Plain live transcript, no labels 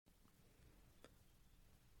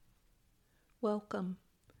Welcome.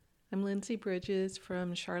 I'm Lindsay Bridges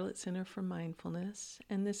from Charlotte Center for Mindfulness,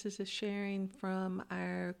 and this is a sharing from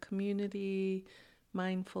our community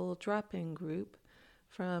mindful drop-in group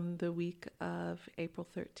from the week of April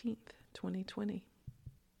 13th, 2020.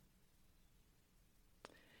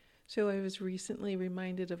 So I was recently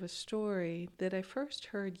reminded of a story that I first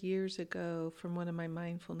heard years ago from one of my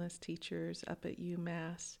mindfulness teachers up at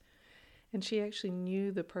UMass, and she actually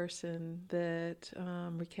knew the person that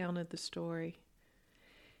recounted the story.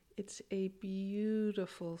 It's a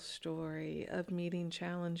beautiful story of meeting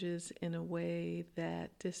challenges in a way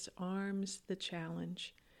that disarms the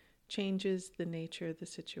challenge, changes the nature of the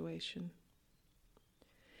situation.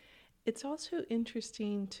 It's also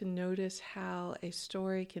interesting to notice how a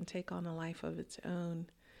story can take on a life of its own.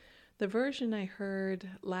 The version I heard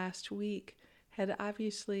last week had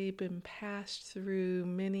obviously been passed through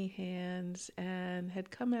many hands and had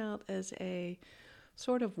come out as a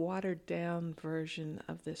sort of watered down version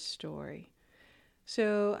of this story.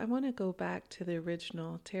 So I want to go back to the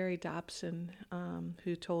original, Terry Dobson,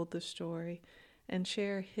 who told the story, and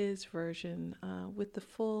share his version with the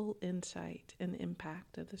full insight and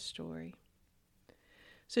impact of the story.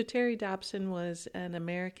 So Terry Dobson was an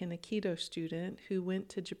American Aikido student who went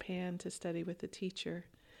to Japan to study with a teacher.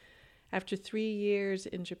 After 3 years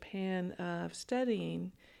in Japan of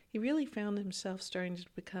studying, he really found himself starting to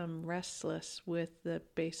become restless with the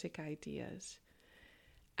basic ideas.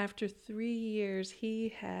 After 3 years, he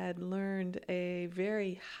had learned a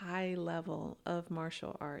very high level of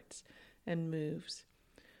martial arts and moves.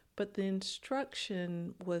 But the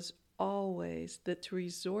instruction was always that to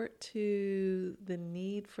resort to the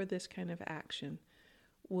need for this kind of action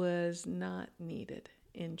was not needed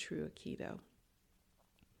in true Aikido.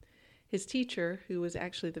 His teacher, who was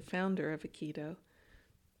actually the founder of Aikido,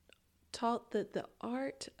 taught that the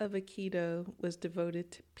art of Aikido was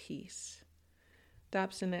devoted to peace.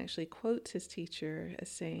 Dobson actually quotes his teacher as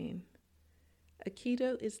saying,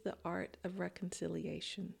 "Aikido is the art of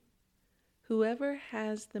reconciliation. Whoever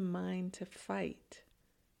has the mind to fight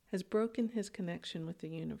has broken his connection with the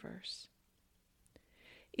universe.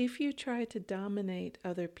 If you try to dominate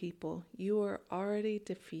other people, you are already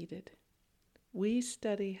defeated. We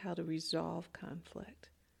study how to resolve conflict,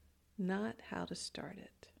 not how to start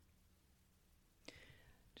it."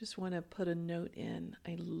 Just want to put a note in.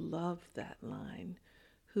 I love that line.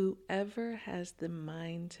 Whoever has the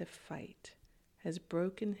mind to fight has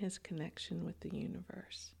broken his connection with the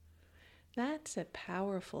universe. That's a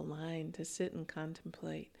powerful line to sit and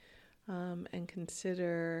contemplate and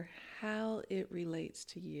consider how it relates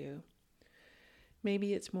to you.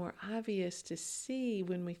 Maybe it's more obvious to see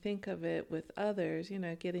when we think of it with others,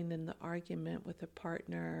 getting in the argument with a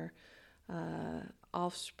partner,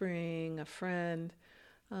 offspring, a friend.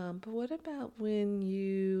 But what about when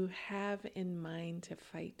you have in mind to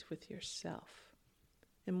fight with yourself?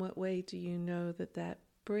 In what way do you know that that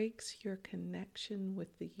breaks your connection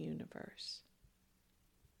with the universe?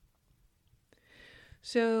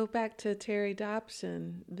 So back to Terry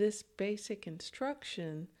Dobson, this basic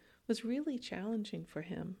instruction was really challenging for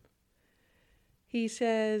him. He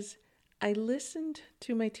says, "I listened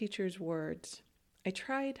to my teacher's words. I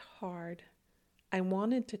tried hard. I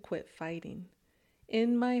wanted to quit fighting.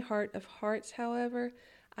 In my heart of hearts, however,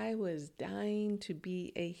 I was dying to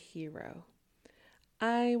be a hero.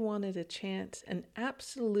 I wanted a chance, an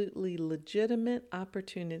absolutely legitimate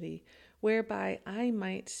opportunity whereby I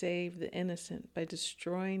might save the innocent by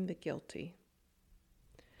destroying the guilty."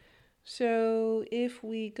 So if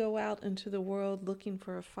we go out into the world looking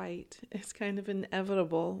for a fight, it's kind of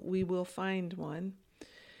inevitable we will find one.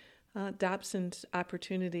 Dobson's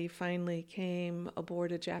opportunity finally came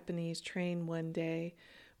aboard a Japanese train one day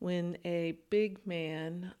when a big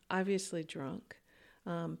man, obviously drunk,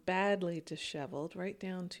 badly disheveled, right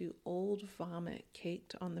down to old vomit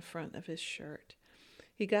caked on the front of his shirt.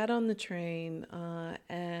 He got on the train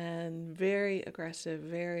and very aggressive,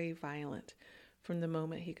 very violent from the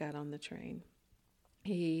moment he got on the train.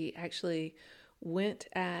 He actually went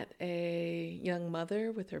at a young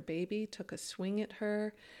mother with her baby, took a swing at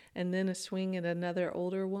her, and then a swing at another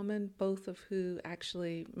older woman, both of who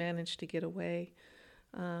actually managed to get away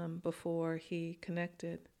before he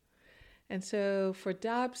connected. And so for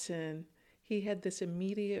Dobson, he had this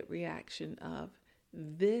immediate reaction of,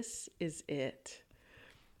 "This is it."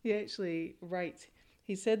 He actually writes,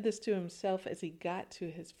 he said this to himself as he got to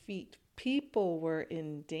his feet. People were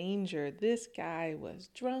in danger. This guy was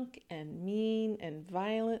drunk and mean and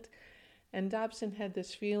violent. And Dobson had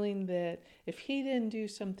this feeling that if he didn't do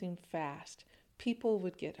something fast, people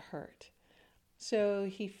would get hurt. So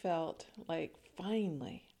he felt like,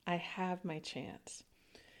 finally, I have my chance.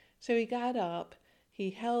 So he got up,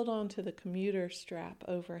 he held onto the commuter strap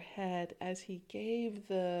overhead as he gave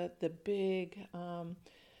the big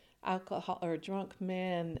alcohol or drunk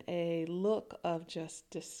man a look of just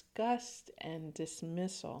disgust and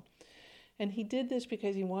dismissal. And he did this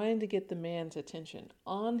because he wanted to get the man's attention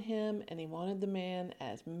on him, and he wanted the man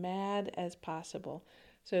as mad as possible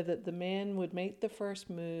so that the man would make the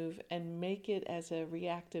first move and make it as a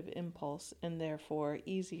reactive impulse and therefore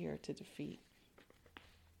easier to defeat.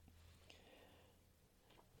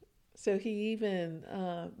 So he even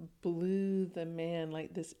blew the man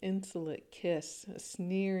like this insolent kiss, a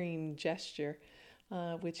sneering gesture,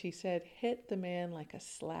 which he said hit the man like a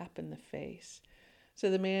slap in the face. So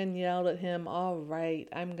the man yelled at him, "All right,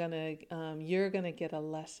 you're gonna get a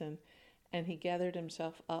lesson." And he gathered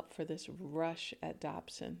himself up for this rush at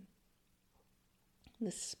Dobson. The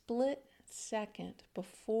split second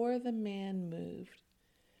before the man moved,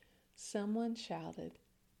 someone shouted,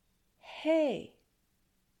 "Hey!"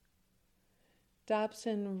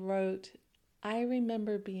 Dobson wrote, "I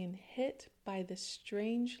remember being hit by the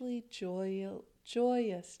strangely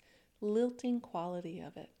joyous, lilting quality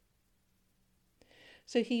of it."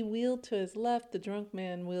 So he wheeled to his left, the drunk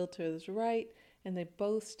man wheeled to his right, and they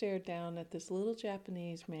both stared down at this little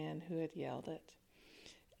Japanese man who had yelled it.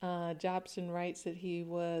 Dobson writes that he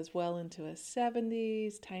was well into his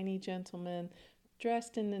 70s, tiny gentleman,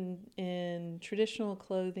 dressed in traditional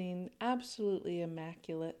clothing, absolutely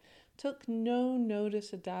immaculate, took no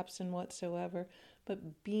notice of Dobson whatsoever,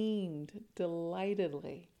 but beamed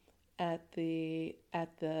delightedly at the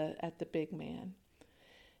big man,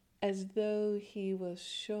 as though he was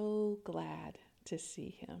so glad to see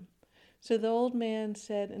him. So the old man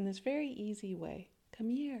said in this very easy way, come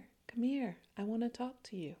here, I want to talk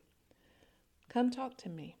to you. Come talk to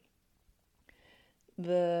me."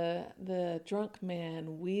 The drunk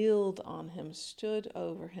man wheeled on him, stood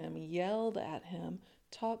over him, yelled at him,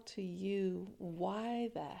 "Talk to you? Why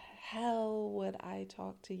the hell would I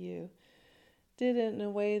talk to you?" Did it in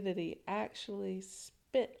a way that he actually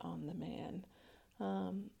spit on the man.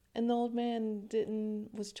 And the old man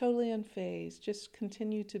was totally unfazed, just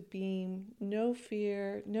continued to beam, no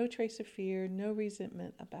fear, no trace of fear, no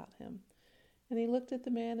resentment about him. And he looked at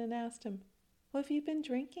the man and asked him, "What have you been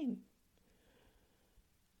drinking?"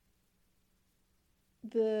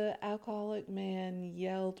 The alcoholic man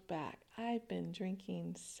yelled back, "I've been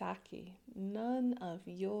drinking sake. None of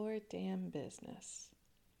your damn business."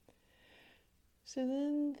 So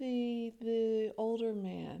then the older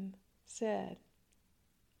man said,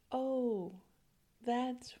 "Oh,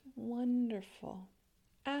 that's wonderful.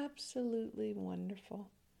 Absolutely wonderful.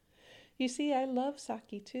 You see, I love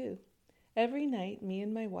sake too. Every night, me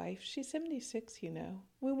and my wife, she's 76,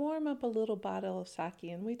 we warm up a little bottle of sake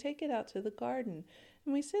and we take it out to the garden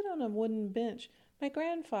and we sit on a wooden bench. My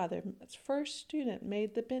grandfather's first student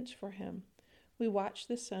made the bench for him. We watch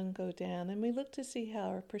the sun go down and we look to see how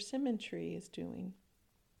our persimmon tree is doing.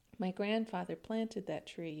 My grandfather planted that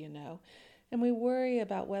tree, and we worry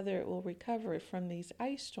about whether it will recover from these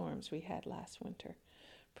ice storms we had last winter.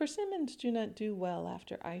 Persimmons do not do well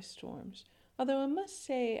after ice storms, although I must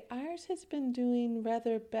say ours has been doing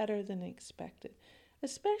rather better than expected,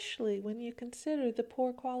 especially when you consider the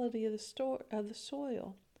poor quality of the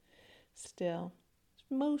soil. Still, it's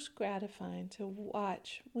most gratifying to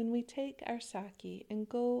watch when we take our sake and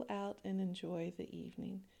go out and enjoy the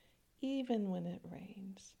evening, even when it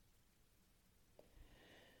rains."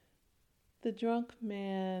 The drunk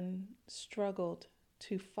man struggled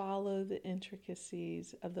to follow the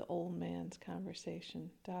intricacies of the old man's conversation,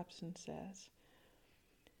 Dobson says.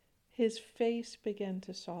 His face began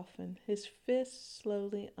to soften. His fists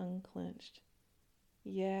slowly unclenched.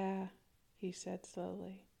 "Yeah," he said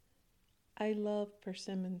slowly. "I love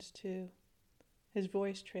persimmons too." His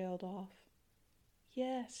voice trailed off.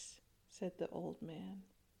 "Yes," said the old man,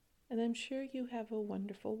 "and I'm sure you have a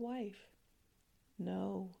wonderful wife."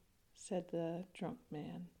 "No," said the drunk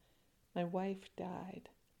man. "My wife died."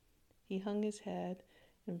 He hung his head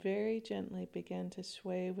and very gently began to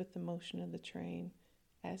sway with the motion of the train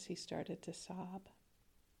as he started to sob.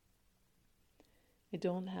 "I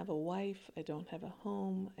don't have a wife, I don't have a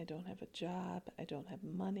home, I don't have a job, I don't have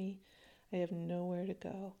money, I have nowhere to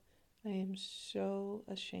go. I am so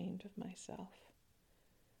ashamed of myself."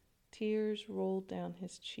 Tears rolled down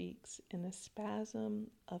his cheeks in a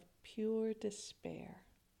spasm of pure despair.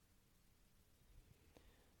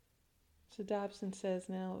 So Dobson says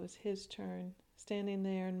now it was his turn, standing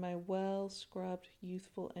there in my well-scrubbed,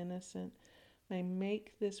 youthful innocence, my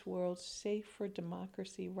make this world safe for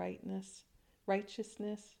democracy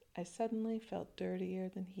righteousness, I suddenly felt dirtier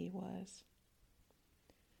than he was.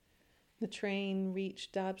 The train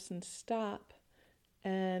reached Dobson's stop,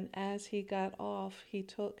 and as he got off, he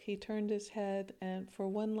turned his head and for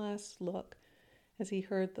one last look as he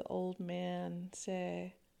heard the old man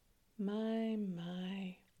say,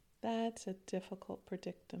 My, that's a difficult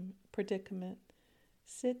predicament.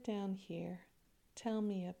 Sit down here. Tell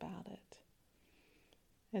me about it."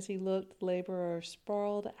 As he looked, the laborer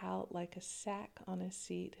sprawled out like a sack on his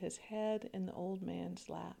seat, his head in the old man's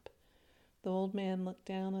lap. The old man looked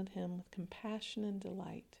down at him with compassion and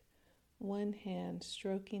delight, one hand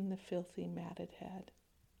stroking the filthy, matted head.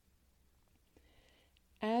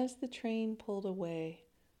 As the train pulled away,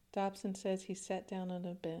 Dobson says he sat down on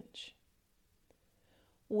a bench.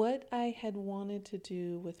 What I had wanted to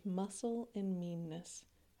do with muscle and meanness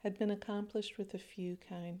had been accomplished with a few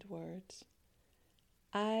kind words.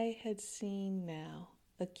 I had seen now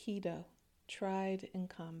Aikido tried in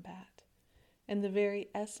combat, and the very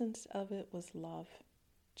essence of it was love,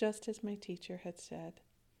 just as my teacher had said.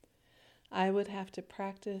 I would have to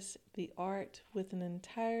practice the art with an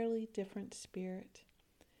entirely different spirit.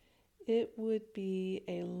 It would be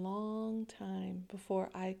a long time before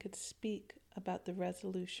I could speak about the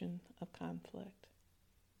resolution of conflict.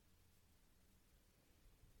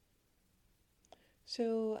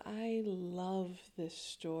 So I love this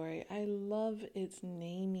story. I love its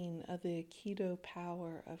naming of the Aikido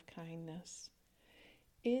power of kindness.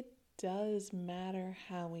 It does matter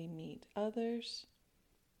how we meet others.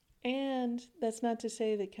 And that's not to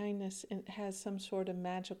say that kindness has some sort of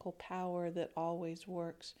magical power that always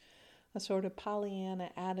works. A sort of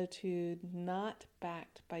Pollyanna attitude not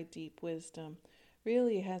backed by deep wisdom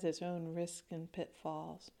really has its own risks and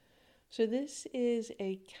pitfalls. So this is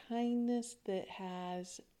a kindness that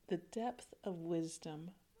has the depth of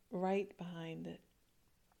wisdom right behind it.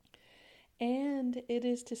 And it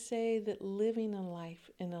is to say that living a life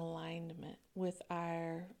in alignment with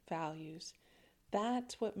our values,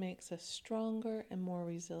 that's what makes us stronger and more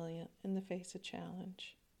resilient in the face of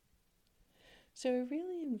challenge. So I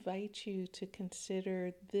really invite you to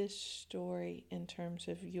consider this story in terms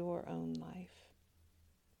of your own life.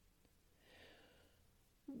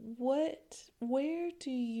 Where do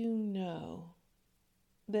you know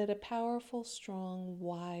that a powerful, strong,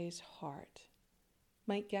 wise heart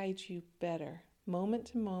might guide you better, moment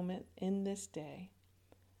to moment in this day,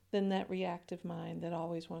 than that reactive mind that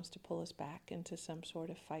always wants to pull us back into some sort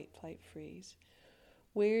of fight, flight, freeze?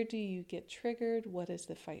 Where do you get triggered? What is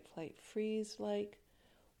the fight, flight, freeze like?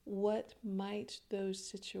 How might those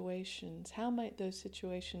situations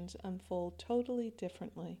unfold totally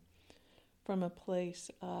differently from a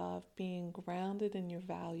place of being grounded in your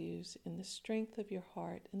values, in the strength of your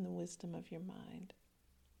heart, in the wisdom of your mind?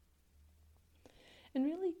 And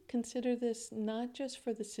really consider this not just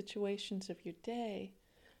for the situations of your day,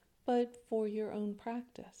 but for your own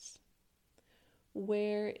practice.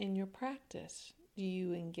 Where in your practice do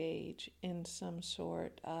you engage in some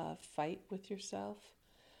sort of fight with yourself?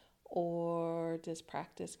 Or does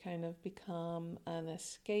practice kind of become an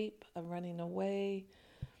escape, a running away,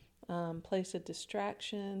 place of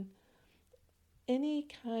distraction? Any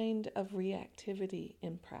kind of reactivity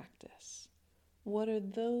in practice. What are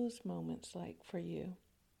those moments like for you?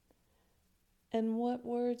 And what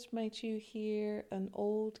words might you hear an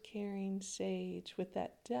old caring sage with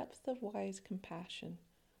that depth of wise compassion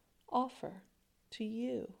offer to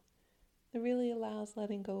you that really allows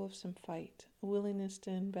letting go of some fight, a willingness to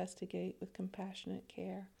investigate with compassionate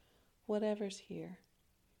care, whatever's here?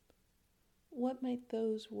 What might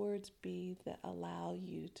those words be that allow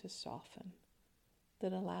you to soften,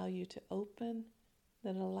 that allow you to open,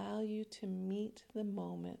 that allow you to meet the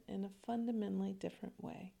moment in a fundamentally different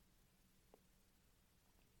way?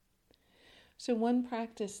 So one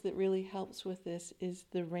practice that really helps with this is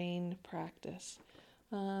the RAIN practice.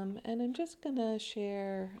 And I'm just going to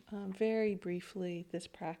share very briefly this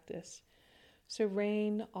practice. So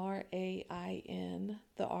RAIN, R-A-I-N,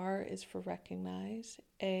 the R is for recognize,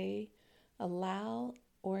 A, allow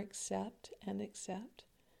or accept and accept,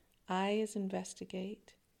 I is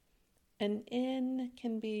investigate, and N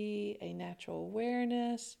can be a natural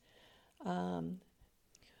awareness,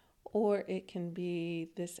 or it can be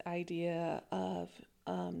this idea of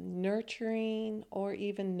nurturing or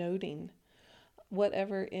even noting.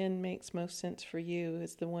 Whatever N makes most sense for you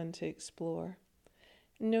is the one to explore.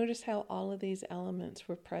 Notice how all of these elements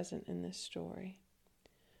were present in this story.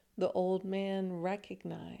 The old man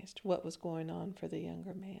recognized what was going on for the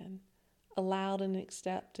younger man, allowed and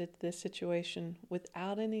accepted this situation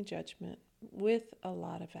without any judgment, with a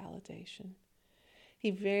lot of validation.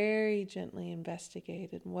 He very gently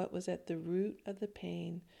investigated what was at the root of the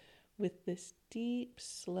pain with this deep,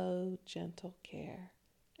 slow, gentle care,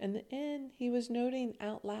 And then he was noting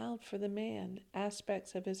out loud for the man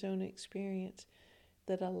aspects of his own experience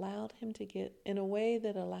that allowed him to get, in a way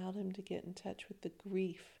that allowed him to get in touch with the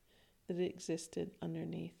grief that existed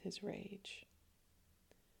underneath his rage.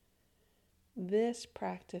 This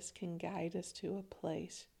practice can guide us to a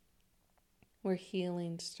place where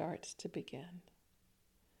healing starts to begin.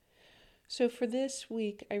 So for this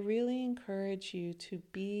week, I really encourage you to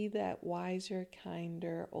be that wiser,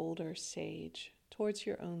 kinder, older sage towards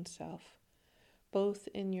your own self, both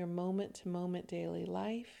in your moment-to-moment daily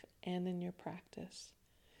life and in your practice.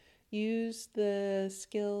 Use the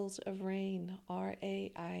skills of RAIN,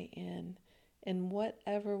 R-A-I-N, in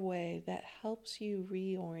whatever way that helps you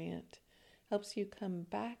reorient, helps you come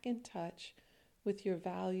back in touch with your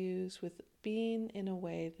values, with being in a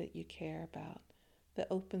way that you care about, that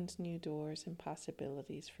opens new doors and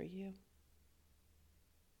possibilities for you.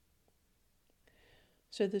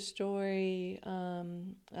 So the story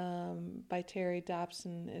by Terry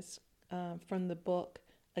Dobson is from the book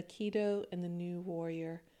Aikido and the New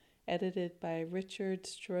Warrior, edited by Richard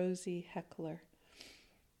Strozzi Heckler.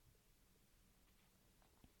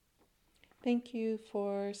 Thank you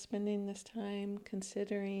for spending this time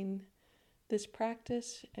considering this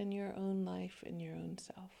practice in your own life and your own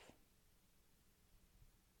self.